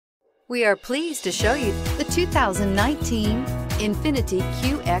We are pleased to show you the 2019 INFINITI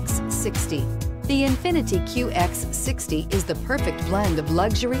QX60. The INFINITI QX60 is the perfect blend of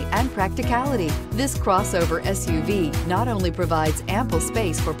luxury and practicality. This crossover SUV not only provides ample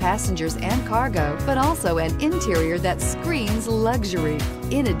space for passengers and cargo, but also an interior that screams luxury.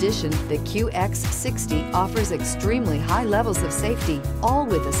 In addition, the QX60 offers extremely high levels of safety, all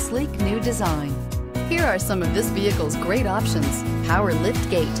with a sleek new design. Here are some of this vehicle's great options: power lift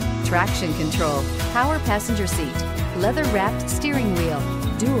gate, traction control, power passenger seat, leather-wrapped steering wheel,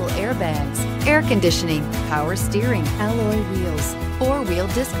 dual airbags, air conditioning, power steering, alloy wheels, four-wheel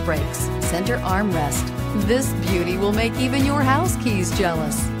disc brakes, center armrest. This beauty will make even your house keys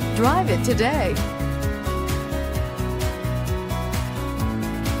jealous. Drive it today.